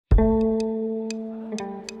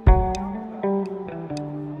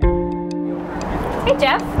Hey,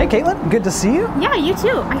 Jeff. Hey, Caitlin. Good to see you. Yeah, you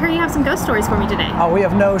too. I hear you have some ghost stories for me today. Oh, we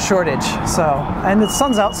have no shortage. And the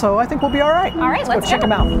sun's out, so I think we'll be all right. All right, let's go check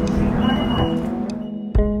them out.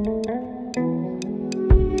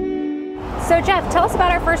 So, Jeff, tell us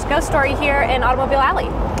about our first ghost story here in Automobile Alley.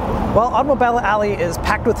 Well, Automobile Alley is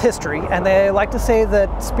packed with history, and they like to say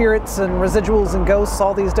that spirits and residuals and ghosts,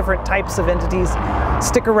 all these different types of entities,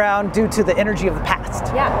 stick around due to the energy of the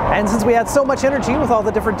past. Yeah. And since we had so much energy with all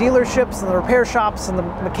the different dealerships and the repair shops and the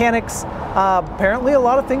mechanics, apparently a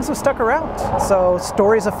lot of things have stuck around. So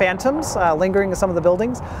stories of phantoms lingering in some of the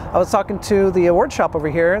buildings. I was talking to the award shop over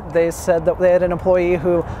here. They said that they had an employee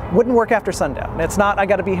who wouldn't work after sundown. It's not, I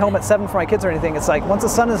got to be home at 7 for my kids or anything. It's like, once the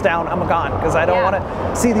sun is down, I'm gone, because I don't want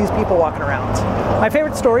to see these people walking around. My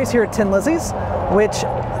favorite story is here at Tin Lizzie's, which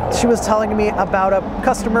she was telling me about a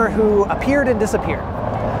customer who appeared and disappeared.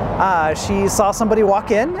 She saw somebody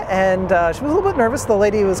walk in, and she was a little bit nervous. The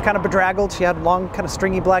lady was kind of bedraggled. She had long, kind of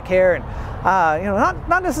stringy black hair, and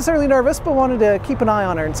not necessarily nervous, but wanted to keep an eye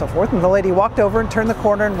on her and so forth. And the lady walked over and turned the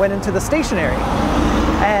corner and went into the stationery.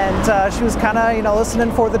 And she was kind of,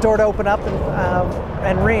 listening for the door to open up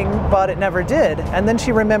and ring, but it never did. And then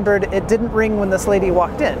she remembered it didn't ring when this lady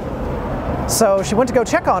walked in. So she went to go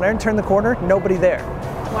check on her and turned the corner, nobody there.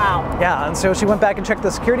 Wow. Yeah, and so she went back and checked the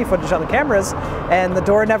security footage on the cameras, and the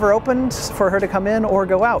door never opened for her to come in or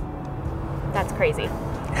go out. That's crazy.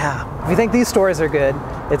 Yeah, if you think these stories are good,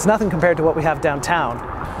 it's nothing compared to what we have downtown.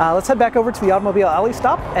 Let's head back over to the Automobile Alley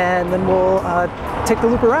stop, and then we'll take the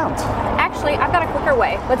loop around. Actually, I've got a quicker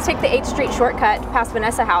way. Let's take the 8th Street shortcut past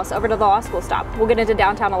Vanessa House over to the law school stop. We'll get into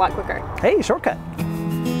downtown a lot quicker. Hey, shortcut.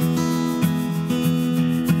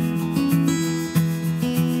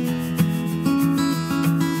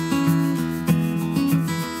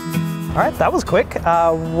 All right, that was quick.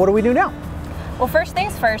 What do we do now? Well, first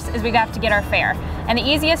things first is we have to get our fare. And the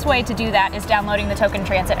easiest way to do that is downloading the Token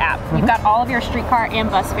Transit app. You've got all of your streetcar and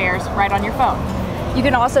bus fares right on your phone. You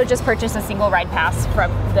can also just purchase a single ride pass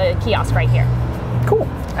from the kiosk right here. Cool.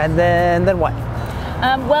 And then what?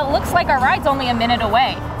 Well, it looks like our ride's only a minute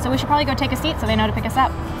away, so we should probably go take a seat so they know to pick us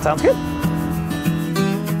up. Sounds good.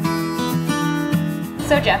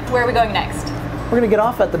 So Jeff, where are we going next? We're going to get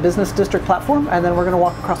off at the Business District platform, and then we're going to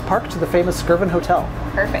walk across Park to the famous Skirvin Hotel.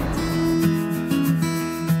 Perfect.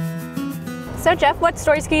 So Jeff, what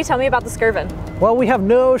stories can you tell me about the Skirvin? Well, we have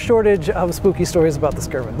no shortage of spooky stories about the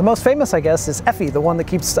Skirvin. The most famous, I guess, is Effie, the one that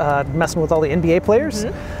keeps messing with all the NBA players.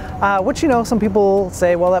 Which, some people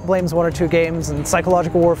say, well, that blames 1 or 2 games and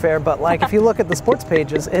psychological warfare, but like if you look at the sports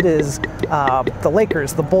pages, it is the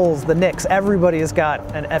Lakers, the Bulls, the Knicks, everybody has got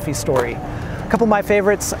an Effie story. A couple of my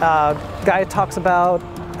favorites, guy talks about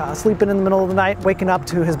sleeping in the middle of the night, waking up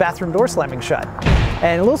to his bathroom door slamming shut.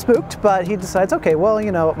 And a little spooked, but he decides, okay, well,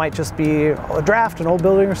 it might just be a draft, an old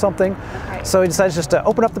building or something. Okay. So he decides just to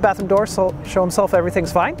open up the bathroom door, so show himself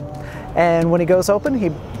everything's fine. And when he goes open, he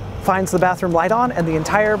finds the bathroom light on and the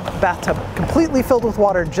entire bathtub completely filled with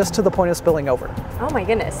water just to the point of spilling over. Oh my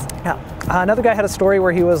goodness. Yeah. Another guy had a story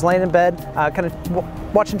where he was laying in bed, kind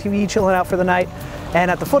of watching TV, chilling out for the night, and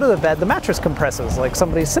at the foot of the bed, the mattress compresses like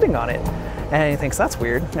somebody's sitting on it. And he thinks that's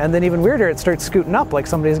weird. And then even weirder, it starts scooting up like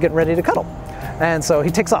somebody's getting ready to cuddle. And so he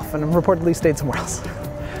takes off and reportedly stayed somewhere else.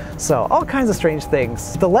 So all kinds of strange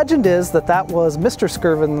things. The legend is that that was Mr.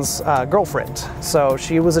 Skirvin's girlfriend. So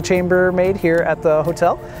she was a chambermaid here at the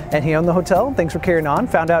hotel, and he owned the hotel. Things were carrying on,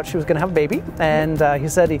 found out she was going to have a baby, and he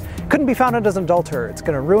said he couldn't be found out as an adulterer. It's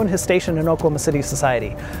going to ruin his station in Oklahoma City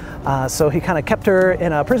society. So he kind of kept her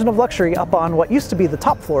in a prison of luxury up on what used to be the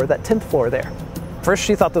top floor, that 10th floor there. First,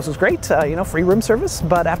 she thought this was great, free room service,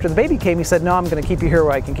 but after the baby came, he said, no, I'm going to keep you here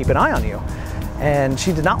where I can keep an eye on you. And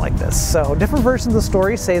she did not like this. So different versions of the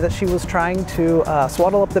story say that she was trying to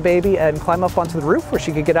swaddle up the baby and climb up onto the roof where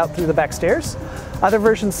she could get out through the back stairs. Other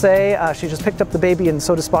versions say she just picked up the baby and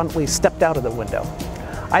so despondently stepped out of the window.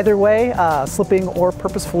 Either way, slipping or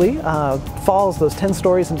purposefully, falls those 10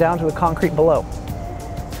 stories and down to the concrete below.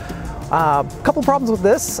 A couple problems with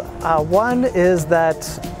this. One is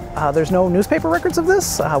that there's no newspaper records of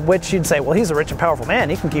this, which you'd say, well, he's a rich and powerful man.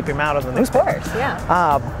 He can keep him out of the newspaper. Of course,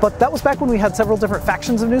 yeah. But that was back when we had several different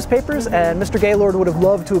factions of newspapers, and Mr. Gaylord would have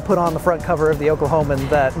loved to have put on the front cover of the Oklahoman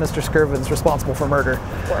that Mr. Skirvin's responsible for murder.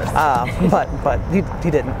 Of course. But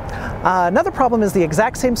he didn't. Another problem is the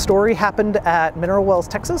exact same story happened at Mineral Wells,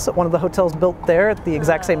 Texas, at one of the hotels built there at the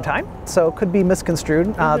exact same time, so it could be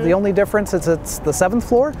misconstrued. The only difference is it's the 7th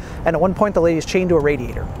floor, and at one point the lady's chained to a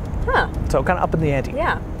radiator. Huh. So kind of up in the ante.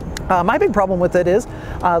 Yeah. My big problem with it is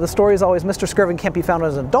the story is always Mr. Skirvin can't be found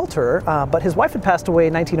as an adulterer, but his wife had passed away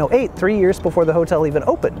in 1908, 3 years before the hotel even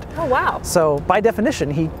opened. Oh, wow. So by definition,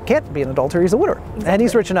 he can't be an adulterer, he's a widower. Exactly. And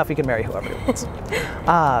he's rich enough he can marry whoever he wants.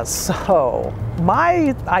 So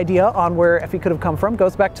my idea on where Effie could have come from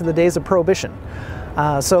goes back to the days of Prohibition.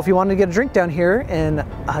 So if you wanted to get a drink down here in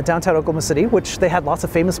downtown Oklahoma City, which they had lots of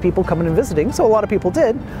famous people coming and visiting, so a lot of people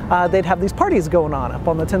did, they'd have these parties going on up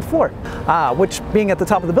on the 10th floor, which being at the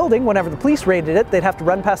top of the building, whenever the police raided it, they'd have to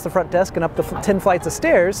run past the front desk and up the 10 flights of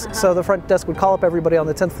stairs. So the front desk would call up everybody on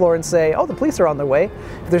the 10th floor and say, oh, the police are on their way.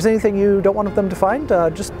 If there's anything you don't want them to find,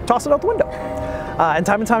 just toss it out the window. And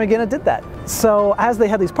time it did that. So as they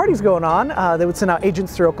had these parties going on, they would send out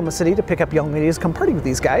agents through Oklahoma City to pick up young ladies to come party with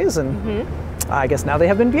these guys, and I guess now they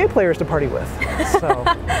have NBA players to party with. So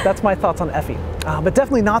that's my thoughts on Effie. But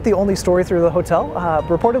definitely not the only story through the hotel.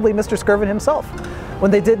 Reportedly, Mr. Skirvin himself,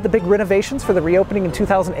 when they did the big renovations for the reopening in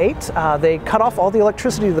 2008, they cut off all the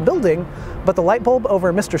electricity to the building, but the light bulb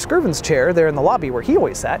over Mr. Skirvin's chair there in the lobby where he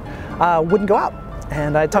always sat wouldn't go out.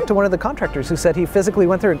 And I talked to one of the contractors who said he physically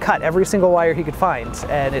went through and cut every single wire he could find,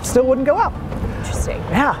 and it still wouldn't go out. Interesting.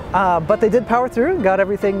 Yeah, but they did power through and got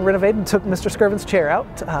everything renovated and took Mr. Skirvin's chair out.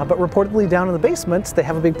 But reportedly down in the basement, they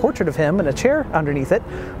have a big portrait of him and a chair underneath it,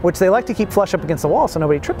 which they like to keep flush up against the wall so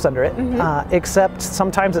nobody trips under it, except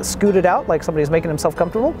sometimes it's scooted out like somebody's making himself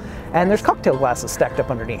comfortable, and there's cocktail glasses stacked up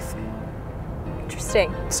underneath.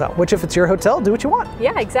 Interesting. So, which if it's your hotel, do what you want.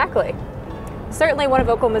 Yeah, exactly. Certainly one of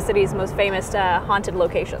Oklahoma City's most famous haunted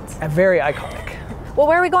locations. And very iconic. Well,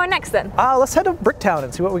 where are we going next then? Let's head to Bricktown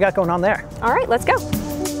and see what we got going on there. All right, let's go.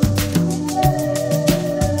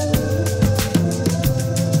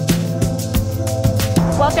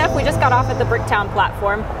 Well, Jeff, we just got off at the Bricktown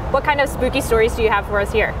platform. What kind of spooky stories do you have for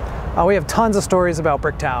us here? We have tons of stories about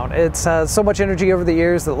Bricktown. It's so much energy over the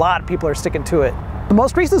years that a lot of people are sticking to it. The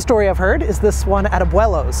most recent story I've heard is this one at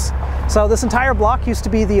Abuelo's. So this entire block used to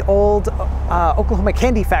be the old Oklahoma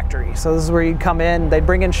candy factory. So this is where you'd come in, they'd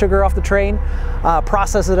bring in sugar off the train,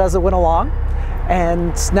 process it as it went along.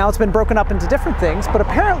 And now it's been broken up into different things, but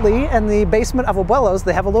apparently in the basement of Abuelo's,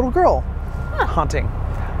 they have a little girl haunting.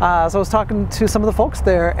 So I was talking to some of the folks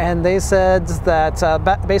there, and they said that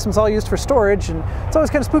the basement's all used for storage, and it's always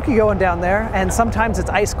kind of spooky going down there, and sometimes it's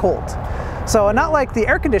ice cold. So not like the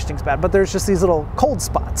air conditioning's bad, but there's just these little cold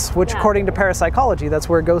spots, which according to parapsychology, that's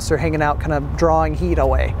where ghosts are hanging out, kind of drawing heat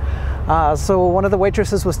away. So one of the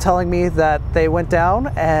waitresses was telling me that they went down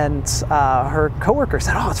and her coworker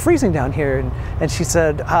said, oh, it's freezing down here. And she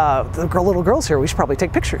said, the little girl's here, we should probably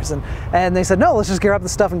take pictures. And they said, no, let's just grab the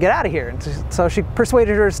stuff and get out of here. And so she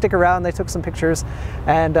persuaded her to stick around, they took some pictures,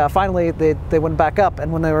 and finally they went back up.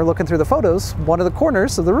 And when they were looking through the photos, one of the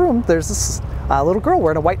corners of the room, there's this little girl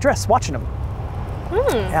wearing a white dress watching them.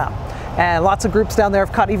 Yeah, and lots of groups down there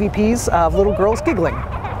have caught EVPs of little girls giggling.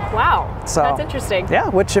 Wow, so that's interesting. Yeah,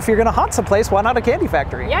 which if you're going to haunt someplace, why not a candy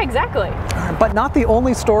factory? Yeah, exactly. But not the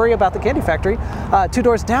only story about the candy factory. 2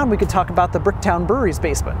 doors down, we could talk about the Bricktown Brewery's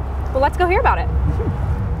basement. Well, let's go hear about it.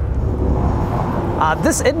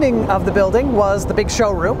 This ending of the building was the big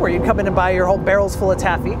showroom where you'd come in and buy your whole barrels full of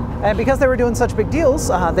taffy. And because they were doing such big deals,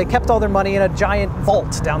 they kept all their money in a giant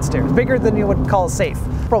vault downstairs, bigger than you would call a safe.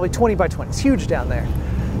 Probably 20 by 20, it's huge down there.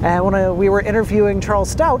 And when we were interviewing Charles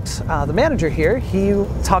Stout, the manager here, he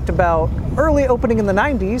talked about early opening in the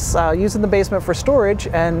 90s, using the basement for storage,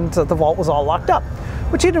 and the vault was all locked up,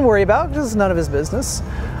 which he didn't worry about because it's none of his business.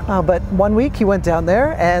 But one week he went down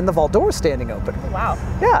there and the vault door was standing open. Wow.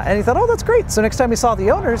 Yeah, and he thought, oh, that's great. So next time he saw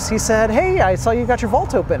the owners, he said, hey, I saw you got your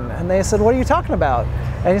vault open. And they said, what are you talking about?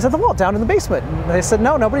 And he said, the vault down in the basement. And they said,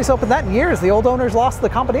 no, nobody's opened that in years. The old owners lost the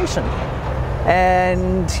combination.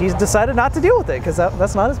 And he's decided not to deal with it because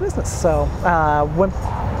that's not his business. So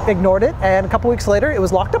ignored it, and a couple weeks later it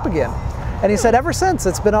was locked up again. And he said ever since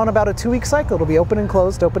it's been on about a 2-week cycle. It'll be open and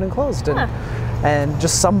closed, and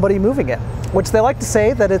just somebody moving it. Which they like to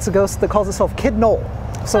say that it's a ghost that calls itself Kid Knoll.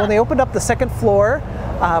 So when they opened up the 2nd floor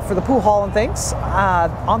for the pool hall and things,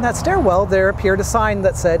 on that stairwell there appeared a sign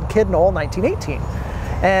that said Kid Knoll 1918.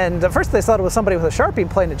 And at first they thought it was somebody with a Sharpie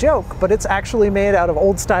playing a joke, but it's actually made out of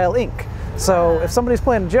old style ink. So if somebody's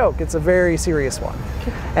playing a joke, it's a very serious one.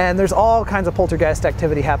 And there's all kinds of poltergeist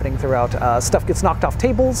activity happening throughout. Stuff gets knocked off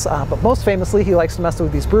tables, but most famously, he likes to mess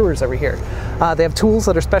with these brewers over here. They have tools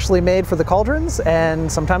that are specially made for the cauldrons,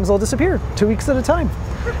 and sometimes they'll disappear 2 weeks at a time.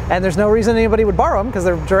 And there's no reason anybody would borrow them because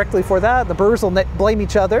they're directly for that. The brewers will blame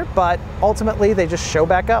each other, but ultimately they just show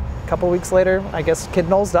back up. A couple weeks later, I guess Kid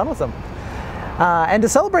Knoll's done with them. And to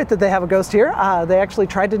celebrate that they have a ghost here, they actually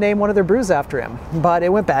tried to name one of their brews after him, but it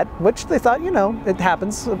went bad, which they thought, you know, it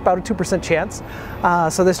happens, about a 2% chance.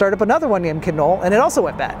 So they started up another one named Kid Knoll, and it also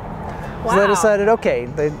went bad. So they decided, okay,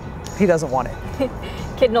 he doesn't want it.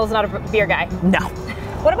 Kid Noel's not a beer guy. No.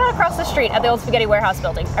 What about across the street at the old Spaghetti Warehouse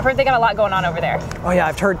building? I've heard they got a lot going on over there. Oh yeah,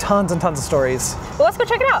 I've heard tons and tons of stories. Well, let's go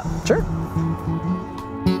check it out. Sure.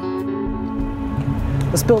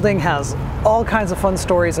 This building has all kinds of fun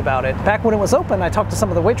stories about it. Back when it was open, I talked to some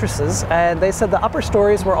of the waitresses, and they said the upper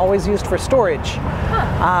stories were always used for storage.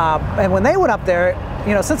 Huh. And when they went up there,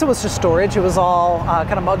 you know, since it was just storage, it was all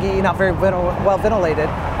kind of muggy, not very well ventilated.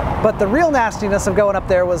 But the real nastiness of going up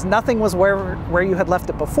there was nothing was where you had left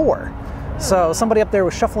it before. So somebody up there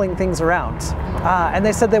was shuffling things around. And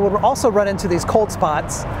they said they would also run into these cold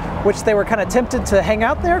spots, which they were kind of tempted to hang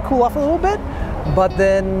out there, cool off a little bit, but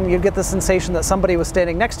then you'd get the sensation that somebody was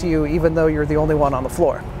standing next to you even though you're the only one on the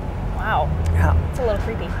floor. Wow. Yeah. It's a little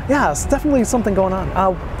creepy. Yeah, it's definitely something going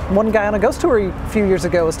on. One guy on a ghost tour a few years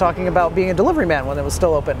ago was talking about being a delivery man when it was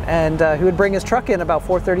still open, and he would bring his truck in about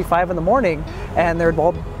 4:35 in the morning, and there'd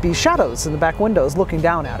all be shadows in the back windows looking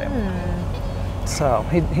down at him. So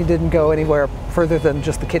he didn't go anywhere further than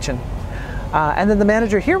just the kitchen. And then the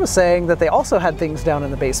manager here was saying that they also had things down in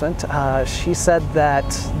the basement. She said that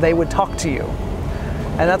they would talk to you.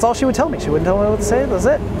 And that's all she would tell me. She wouldn't tell me what to say, that's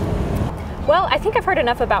it. Well, I think I've heard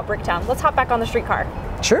enough about Bricktown. Let's hop back on the streetcar.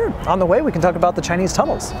 Sure, on the way we can talk about the Chinese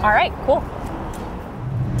tunnels. All right, cool.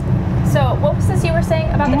 So what was this you were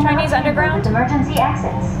saying about the Chinese underground? Emergency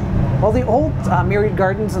exits. Well, the old Myriad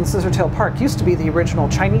Gardens and Scissortail Park used to be the original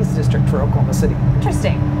Chinese district for Oklahoma City.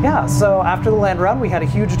 Interesting. Yeah, so after the land run, we had a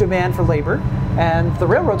huge demand for labor, and the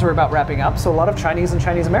railroads were about wrapping up, so a lot of Chinese and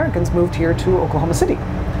Chinese Americans moved here to Oklahoma City.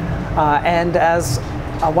 And as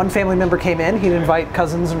one family member came in, he'd invite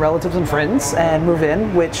cousins and relatives and friends and move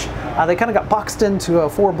in, which they kind of got boxed into a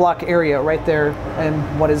 4-block area right there in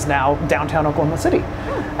what is now downtown Oklahoma City.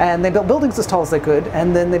 And they built buildings as tall as they could,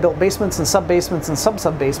 and then they built basements and sub-basements and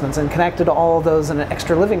sub-sub-basements and connected all of those in an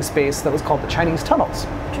extra living space that was called the Chinese tunnels.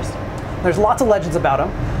 Interesting. There's lots of legends about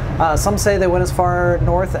them. Some say they went as far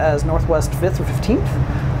north as Northwest 5th or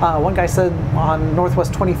 15th. One guy said on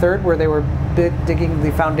Northwest 23rd, where they were digging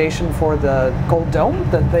the foundation for the Gold Dome,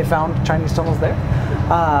 that they found Chinese tunnels there.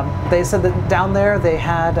 They said that down there they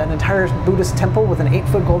had an entire Buddhist temple with an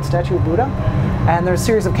 8-foot gold statue of Buddha. And there's a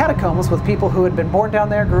series of catacombs with people who had been born down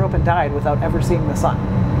there, grew up and died without ever seeing the sun.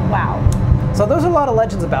 Wow. So there's a lot of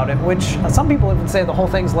legends about it, which some people even say the whole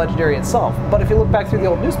thing's legendary itself. But if you look back through the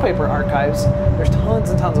old newspaper archives, there's tons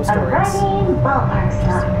and tons of stories.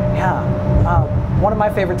 Yeah. One of my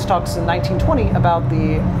favorites talks in 1920 about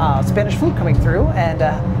the Spanish flu coming through and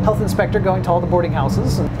a health inspector going to all the boarding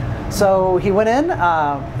houses. And so he went in,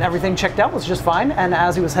 everything checked out, was just fine, and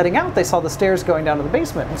as he was heading out, they saw the stairs going down to the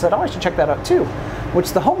basement and said, oh, I should check that out too.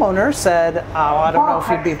 Which the homeowner said, oh, I don't know if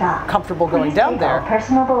he'd be comfortable going down there.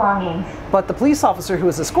 Personal belongings. But the police officer who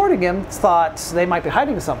was escorting him thought they might be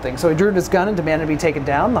hiding something, so he drew his gun and demanded to be taken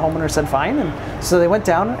down. The homeowner said fine, and so they went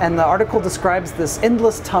down, and the article describes this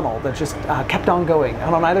endless tunnel that just kept on going.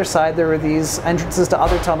 And on either side there were these entrances to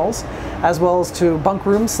other tunnels, as well as to bunk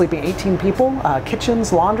rooms sleeping 18 people,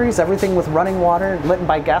 kitchens, laundries, everything with running water lit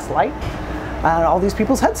by gas light. And all these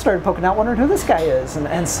people's heads started poking out, wondering who this guy is.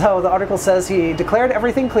 And so the article says he declared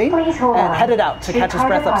everything clean and headed out to catch his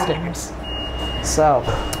breath upstairs. So,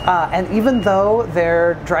 and even though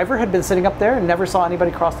their driver had been sitting up there and never saw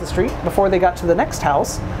anybody cross the street, before they got to the next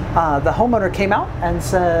house, the homeowner came out and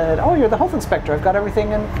said, oh, you're the health inspector. I've got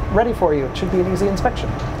everything ready for you. It should be an easy inspection.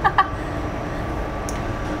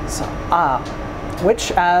 So,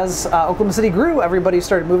 which as Oklahoma City grew, everybody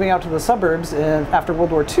started moving out to the suburbs after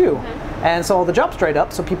World War II. And so all the jobs dried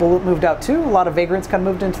up, so people moved out too. A lot of vagrants kind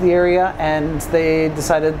of moved into the area, and they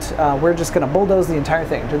decided we're just going to bulldoze the entire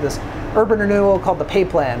thing, do this urban renewal called the Pay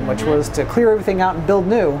Plan, which was to clear everything out and build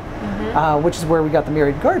new, which is where we got the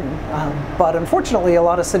Myriad Garden. But unfortunately, a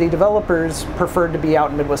lot of city developers preferred to be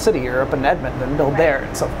out in Midwest City or up in Edmond and build there.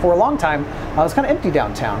 So for a long time, it was kind of empty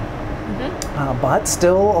downtown. But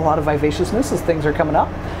still a lot of vivaciousness as things are coming up.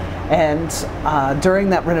 And during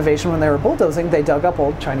that renovation, when they were bulldozing, they dug up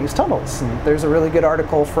old Chinese tunnels. And there's a really good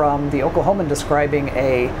article from the Oklahoman describing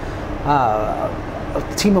a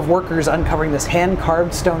team of workers uncovering this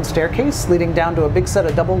hand-carved stone staircase leading down to a big set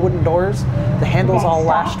of double wooden doors, the handles all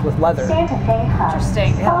lashed with leather. Santa Fe Hub,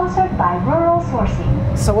 Interesting. sponsored by Rural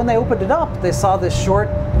Sourcing. So when they opened it up, they saw this short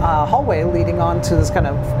hallway leading on to this kind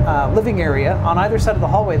of living area. On either side of the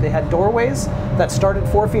hallway, they had doorways that started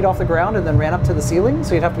 4 feet off the ground and then ran up to the ceiling,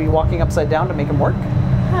 so you'd have to be walking upside down to make them work.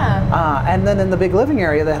 And then in the big living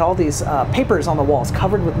area, they had all these papers on the walls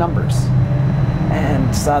covered with numbers. And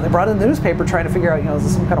they brought in the newspaper trying to figure out, is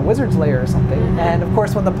this some kind of wizard's lair or something? And of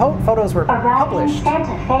course, when the photos were published, Santa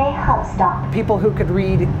Fe hub stop. people who could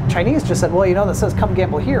read Chinese just said, well, that says come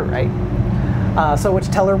gamble here, right? So which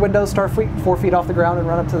teller windows start 4 feet off the ground and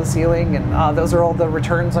run up to the ceiling, and those are all the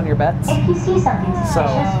returns on your bets. If you see something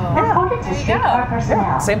suspicious, report it to Streetcar personnel.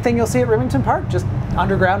 Yeah, same thing you'll see at Remington Park, just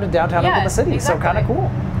underground in downtown Oklahoma City. Exactly. So kind of cool.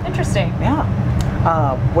 Interesting.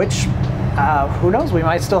 Yeah. Which, who knows, we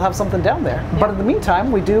might still have something down there. Yeah. But in the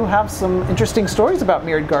meantime, we do have some interesting stories about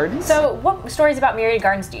Myriad Gardens. So what stories about Myriad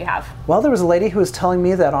Gardens do you have? Well, there was a lady who was telling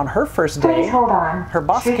me that on her first day, Please hold on. her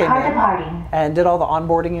boss came in and did all the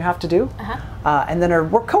onboarding you have to do. And then her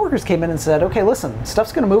coworkers came in and said, okay, listen,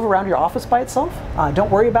 stuff's going to move around your office by itself. Don't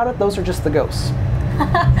worry about it. Those are just the ghosts.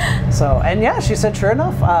 So, and yeah, she said, sure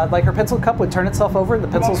enough, like her pencil cup would turn itself over and the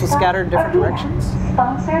pencils would scatter in different directions.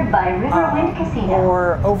 Sponsored by Riverwind Casino.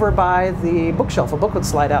 Or over by the bookshelf, a book would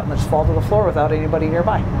slide out and just fall to the floor without anybody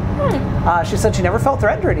nearby. She said she never felt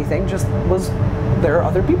threatened or anything, just there are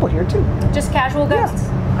other people here too. Just casual ghosts?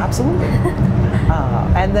 Yeah, absolutely.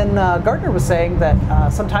 And then Gardner was saying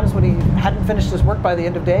that sometimes when he hadn't finished his work by the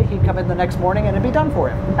end of day, he'd come in the next morning and it'd be done for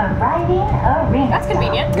him. Arriving arena. That's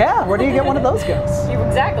convenient. Yeah, where do you get one of those ghosts?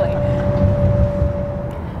 Exactly.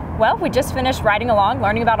 Well, we just finished riding along,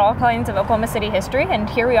 learning about all kinds of Oklahoma City history, and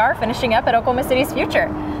here we are finishing up at Oklahoma City's future.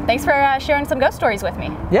 Thanks for sharing some ghost stories with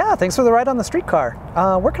me. Yeah, thanks for the ride on the streetcar.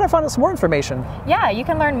 Where can I find out some more information? Yeah, you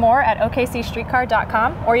can learn more at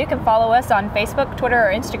okcstreetcar.com, or you can follow us on Facebook, Twitter,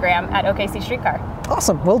 or Instagram at OKC Streetcar.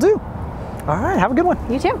 Awesome, will do. All right, have a good one.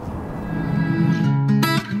 You too.